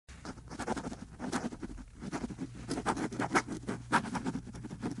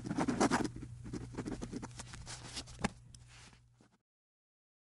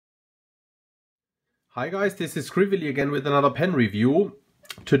Hi guys, this is Scrively again with another pen review.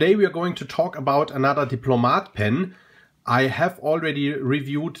 Today we are going to talk about another Diplomat pen. I have already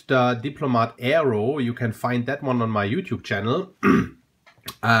reviewed the Diplomat Aero. You can find that one on my YouTube channel.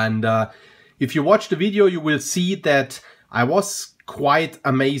 And if you watch the video, you will see that I was quite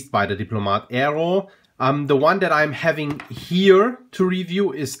amazed by the Diplomat Aero. The one that I'm having here to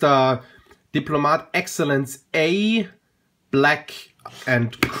review is the Diplomat Excellence A Black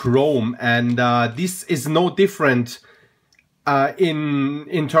and Chrome, and this is no different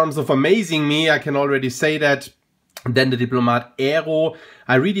in terms of amazing me. I can already say that than the Diplomat Aero.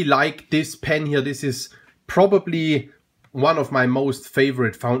 I really like this pen here. This is probably one of my most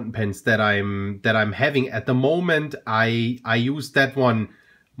favorite fountain pens that I'm having at the moment. I use that one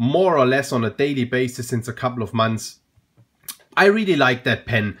more or less on a daily basis since a couple of months. I really like that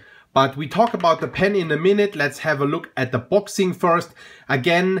pen. But we talk about the pen in a minute. Let's have a look at the boxing first.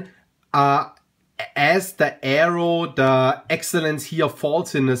 Again, as the Aero, the Excellence here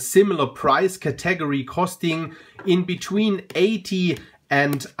falls in a similar price category, costing in between 80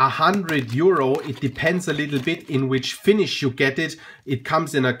 and 100 euro. It depends a little bit in which finish you get it. It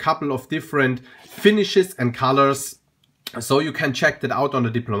comes in a couple of different finishes and colors. So you can check that out on the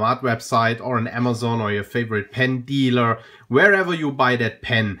Diplomat website or on Amazon or your favorite pen dealer, wherever you buy that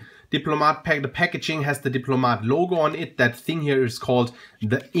pen. Diplomat the packaging has the Diplomat logo on it. That thing here is called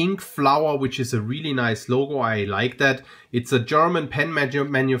the Ink Flower, which is a really nice logo. I like that. It's a German pen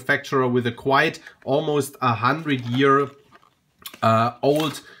manufacturer with a quite almost 100-year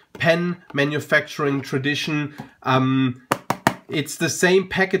old pen manufacturing tradition. It's the same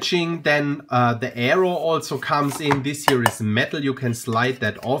packaging then the Aero also comes in. This here is metal. You can slide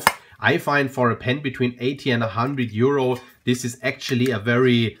that off. I find for a pen between 80 and 100 euro, this is actually a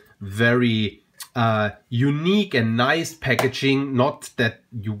very unique and nice packaging. Not that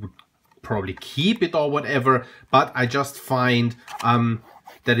you would probably keep it or whatever, but I just find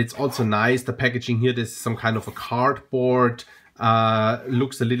that it's also nice. The packaging here, this is some kind of a cardboard,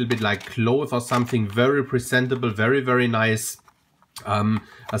 looks a little bit like cloth or something. Very presentable, very nice. A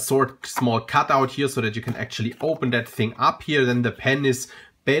small cutout here so that you can actually open that thing up here. Then the pen is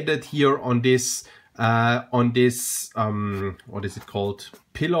bedded here on this what is it called,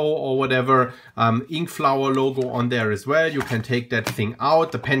 pillow or whatever. Ink Flower logo on there as well. You can take that thing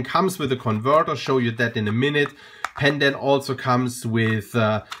out. The pen comes with a converter, show you that in a minute. Pen then also comes with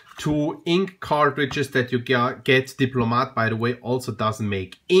 2 ink cartridges that you get. Diplomat, by the way, also doesn't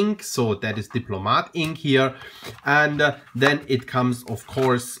make ink, so that is Diplomat ink here. And then it comes, of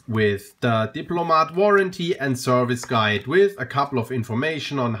course, with the Diplomat warranty and service guide with a couple of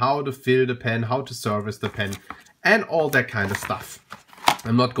information on how to fill the pen, how to service the pen, and all that kind of stuff.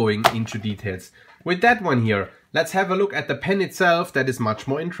 I'm not going into details with that one here. Let's have a look at the pen itself. That is much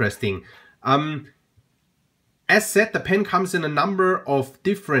more interesting. As said, the pen comes in a number of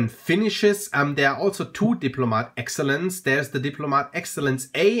different finishes. There are also 2 Diplomat Excellence. There's the Diplomat Excellence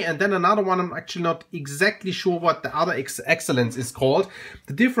A and then another one. I'm actually not exactly sure what the other Excellence is called.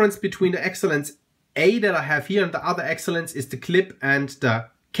 The difference between the Excellence A that I have here and the other Excellence is the clip and the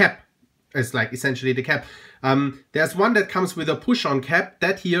cap. It's like essentially the cap. There's one that comes with a push-on cap.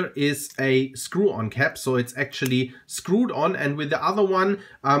 That here is a screw-on cap, so it's actually screwed on. And with the other one,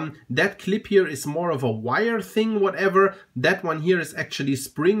 that clip here is more of a wire thing, whatever. That one here is actually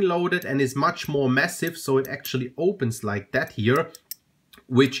spring-loaded and is much more massive, so it actually opens like that here,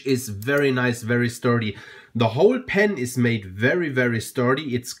 which is very nice, very sturdy. The whole pen is made very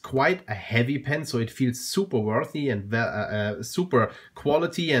sturdy. It's quite a heavy pen, so it feels super worthy and super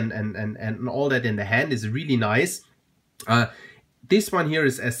quality and all that in the hand is really nice. This one here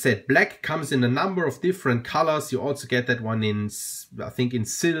is, as said, black. Comes in a number of different colors. You also get that one in, I think, in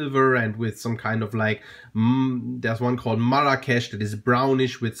silver and with some kind of like, there's one called Marrakesh that is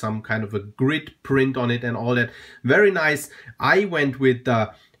brownish with some kind of a grid print on it and all that. Very nice. I went with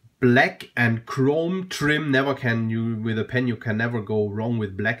the black and chrome trim. With a pen you can never go wrong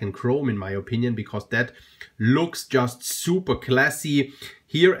with black and chrome, in my opinion, because that looks just super classy.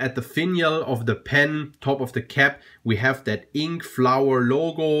 Here at the finial of the pen, top of the cap, we have that Ink Flower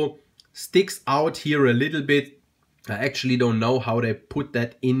logo. Sticks out here a little bit. I actually don't know how they put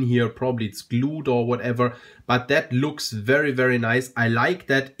that in here. Probably it's glued or whatever, but that looks very nice. I like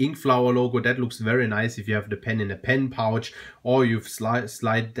that Ink Flower logo. That looks very nice if you have the pen in a pen pouch or you've slide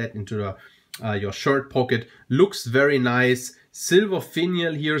that into your shirt pocket. Looks very nice. Silver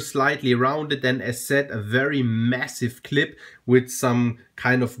finial here, slightly rounded, then as said, a very massive clip with some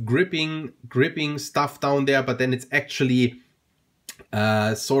kind of gripping stuff down there, but then it's actually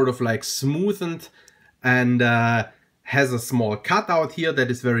sort of like smoothened and has a small cutout here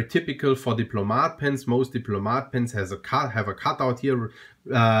that is very typical for Diplomat pens. Most Diplomat pens have a cutout here,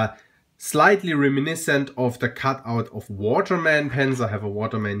 slightly reminiscent of the cutout of Waterman pens. I have a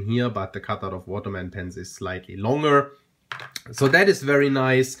Waterman here, but the cutout of Waterman pens is slightly longer. So that is very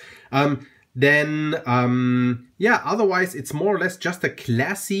nice. Yeah, otherwise it's more or less just a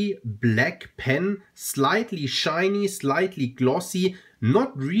classy black pen, slightly shiny, slightly glossy,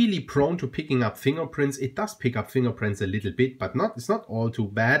 not really prone to picking up fingerprints. It does pick up fingerprints a little bit, but it's not all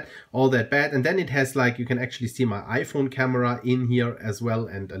that bad. And then it has, like, you can actually see my iPhone camera in here as well,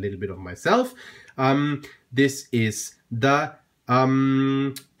 and a little bit of myself. This is the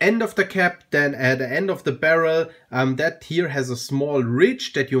end of the cap. Then at the end of the barrel, that here has a small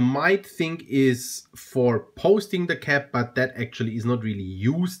ridge that you might think is for posting the cap, but that actually is not really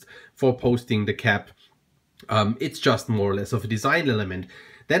used for posting the cap. It's just more or less of a design element.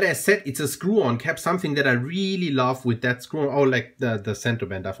 Then, as said, it's a screw-on cap, something that I really love with that screw-on. Oh, like the center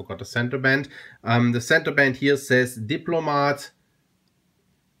band, I forgot the center band. The center band here says Diplomat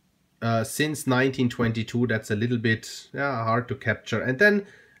since 1922. That's a little bit hard to capture. And then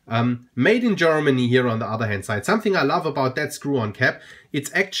made in Germany here on the other hand side. Something I love about that screw-on cap,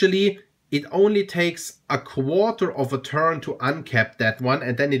 it's actually, it only takes a quarter of a turn to uncap that one,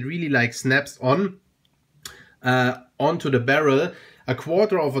 and then it really like snaps on onto the barrel. A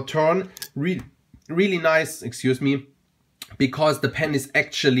quarter of a turn, really nice, excuse me, because the pen is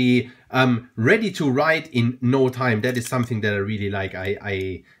actually ready to write in no time. That is something that I really like.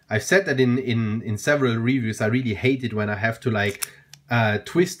 I've said that in several reviews. I really hate it when I have to like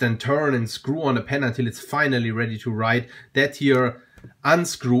twist and turn and screw on a pen until it's finally ready to write. That here,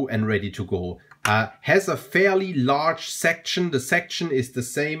 unscrew and ready to go. Has a fairly large section. The section is the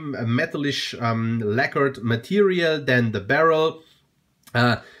same metallish lacquered material than the barrel.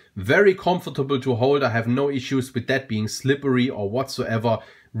 Very comfortable to hold. I have no issues with that being slippery or whatsoever.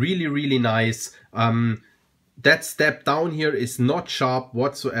 Really, really nice. That step down here is not sharp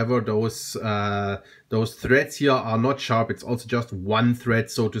whatsoever. Those threads here are not sharp. It's also just one thread,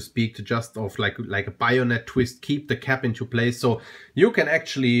 so to speak, to just like a bayonet twist, keep the cap into place. So you can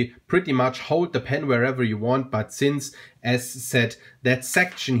actually pretty much hold the pen wherever you want. But since, as said, that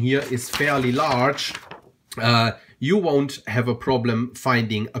section here is fairly large, you won't have a problem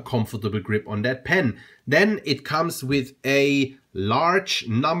finding a comfortable grip on that pen. Then it comes with a large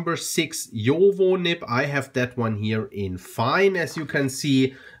number 6 JoWo nib. I have that one here in fine, as you can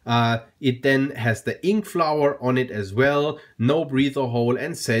see. It then has the ink flower on it as well, no breather hole,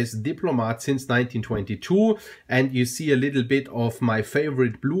 and says Diplomat since 1922. And you see a little bit of my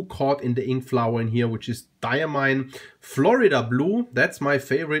favorite blue caught in the ink flower in here, which is Diamine Florida blue. That's my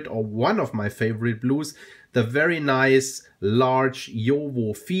favorite, or one of my favorite blues. The very nice large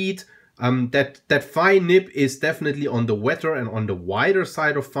JoWo feet. That fine nib is definitely on the wetter and on the wider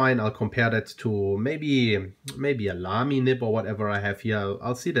side of fine. I'll compare that to maybe a Lamy nib or whatever I have here.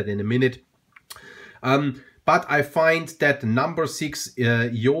 I'll see that in a minute. But I find that number 6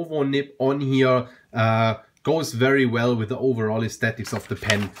 JoWo nib on here goes very well with the overall aesthetics of the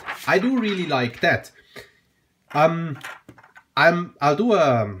pen. I do really like that. I'll do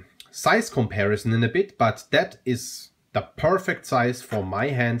a size comparison in a bit, but that is the perfect size for my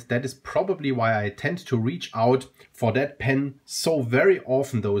hand. That is probably why I tend to reach out for that pen so very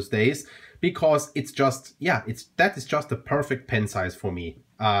often those days, because it's just, yeah, that is just the perfect pen size for me.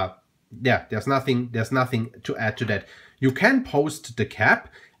 Yeah, there's nothing to add to that. You can post the cap.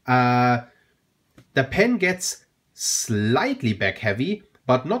 The pen gets slightly back heavy,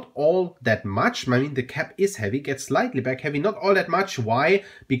 but not all that much. I mean, the cap is heavy, gets slightly back heavy, not all that much. Why?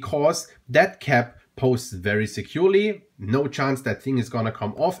 Because that cap posts very securely, no chance that thing is gonna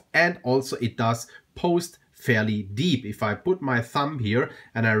come off, and also it does post fairly deep. If I put my thumb here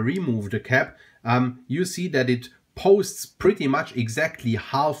and I remove the cap, you see that it posts pretty much exactly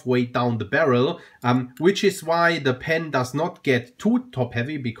halfway down the barrel, which is why the pen does not get too top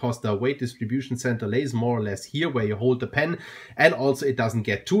heavy, because the weight distribution center lays more or less here where you hold the pen, and also it doesn't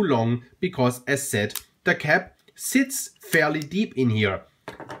get too long because, as said, the cap sits fairly deep in here.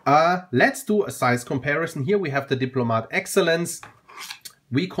 Let's do a size comparison. Here we have the Diplomat Excellence.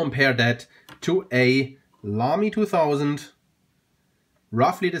 We compare that to a Lamy 2000,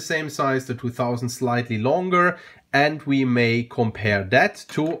 roughly the same size, the 2000 slightly longer, and we may compare that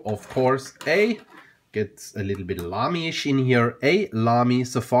to, of course, gets a little bit Lamy-ish in here, a Lamy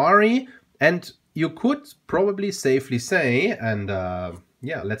Safari. And you could probably safely say, and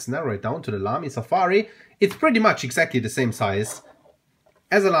yeah, let's narrow it down to the Lamy Safari. It's pretty much exactly the same size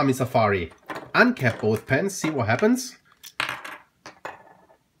as a Lamy Safari. Uncap both pens, see what happens.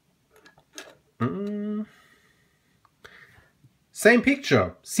 same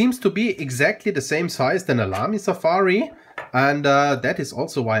picture. Seems to be exactly the same size than a Lamy Safari. And that is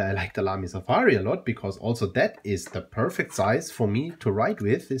also why I like the Lamy Safari a lot, because also that is the perfect size for me to write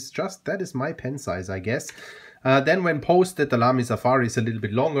with. It's just, that is my pen size, I guess. Then when posted, the Lamy Safari is a little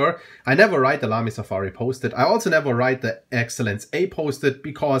bit longer. I never write the Lamy Safari posted. I also never write the Excellence A posted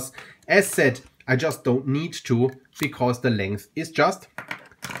because, as said, I just don't need to, because the length is just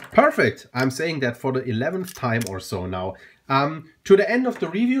perfect. I'm saying that for the 11th time or so now. To the end of the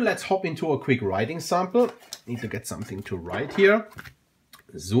review, let's hop into a quick writing sample. Need to get something to write here.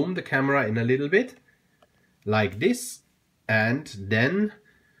 Zoom the camera in a little bit, like this. And then,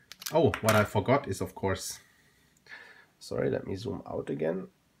 oh, what I forgot is, of course, sorry, let me zoom out again.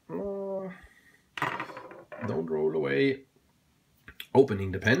 Don't roll away.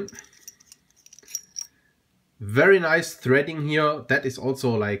 Opening the pen. Very nice threading here. That is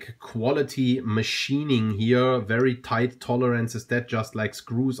also like quality machining here. Very tight tolerances. That just like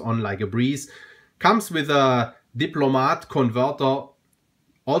screws on like a breeze. Comes with a Diplomat converter.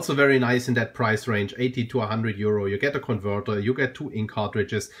 Also very nice in that price range, 80 to 100 euro. You get a converter, you get 2 ink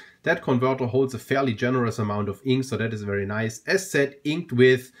cartridges. That converter holds a fairly generous amount of ink, so that is very nice. As said, inked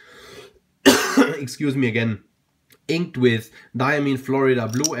with, excuse me again, inked with Diamine Florida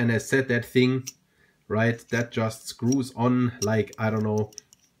Blue, and as said, that thing, right, that just screws on like, I don't know,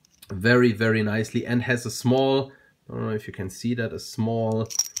 very, very nicely, and has a small, I don't know if you can see that, a small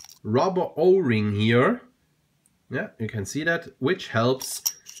rubber O-ring here. Yeah, you can see that, which helps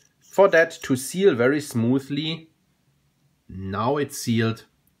for that to seal very smoothly. Now it's sealed,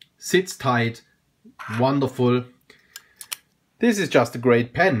 sits tight, wonderful. This is just a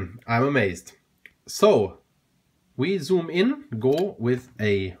great pen, I'm amazed. So, we zoom in, go with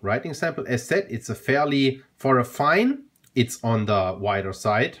a writing sample. As said, it's a fairly, for a fine, it's on the wider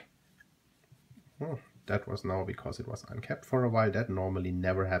side. Oh, that was now because it was uncapped for a while. That normally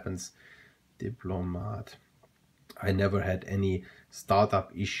never happens. Diplomat. I never had any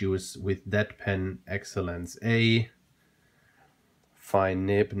startup issues with that pen. Excellence A. Fine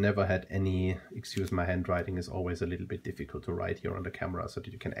nib, never had any, excuse my handwriting is always a little bit difficult to write here on the camera so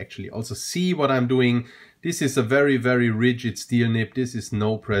that you can actually also see what I'm doing. This is a very, very rigid steel nib. This is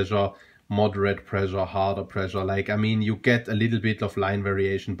no pressure, moderate pressure, harder pressure. Like, I mean, you get a little bit of line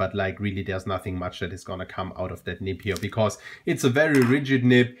variation, but like really there's nothing much that is gonna come out of that nib here because it's a very rigid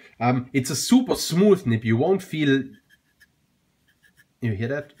nib. It's a super smooth nib. You won't feel, you hear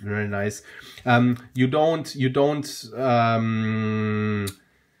that? Very nice.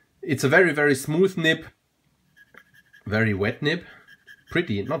 It's a very, very smooth nib. Very wet nib.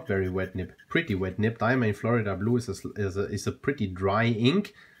 Pretty, not very wet nib. Pretty wet nib. Diamine Florida Blue is a pretty dry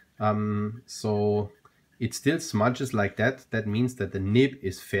ink. So it still smudges like that. That means that the nib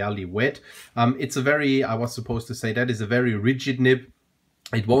is fairly wet. It's a very, I was supposed to say, that is a very rigid nib.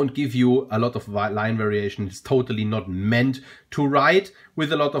 It won't give you a lot of line variation. It's totally not meant to write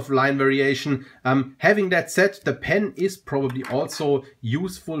with a lot of line variation. Having that said, the pen is probably also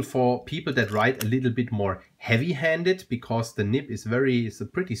useful for people that write a little bit more heavy-handed because the nib is it's a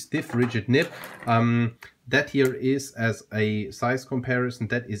pretty stiff, rigid nib. That here is, as a size comparison,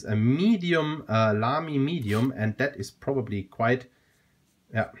 that is a medium, Lamy medium, and that is probably quite,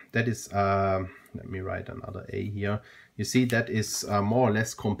 yeah, that is, let me write another A here. You see, that is more or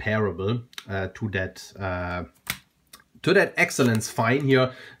less comparable to that Excellence Fine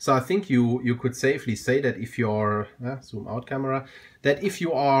here. So I think you could safely say that if you're zoom out camera, that if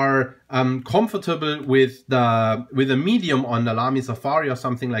you are comfortable with a medium on the Lamy Safari or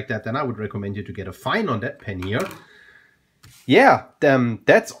something like that, then I would recommend you to get a Fine on that pen here. Yeah,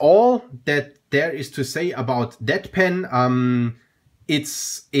 that's all that there is to say about that pen. I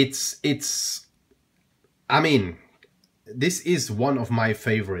mean, this is one of my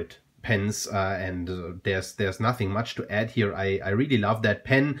favorite pens, and there's nothing much to add here. I really love that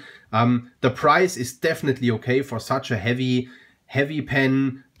pen. The price is definitely okay for such a heavy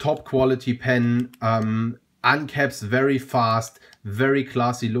pen, top quality pen. Uncaps very fast, very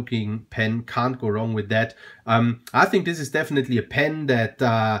classy looking pen. Can't go wrong with that. I think this is definitely a pen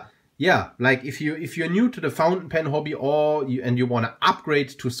that yeah, like if you're new to the fountain pen hobby, and you want to upgrade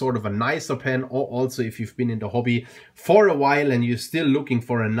to sort of a nicer pen, or also if you've been in the hobby for a while and you're still looking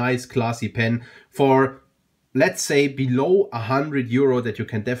for a nice classy pen for, let's say, below 100 euro, that you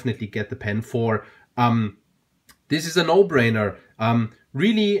can definitely get the pen for. This is a no-brainer.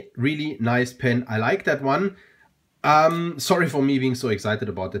 Really, really nice pen. I like that one. Sorry for me being so excited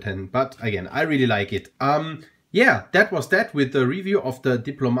about the pen, but again, I really like it. Yeah, that was that with the review of the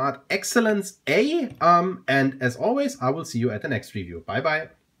Diplomat Excellence A. And as always, I will see you at the next review. Bye bye.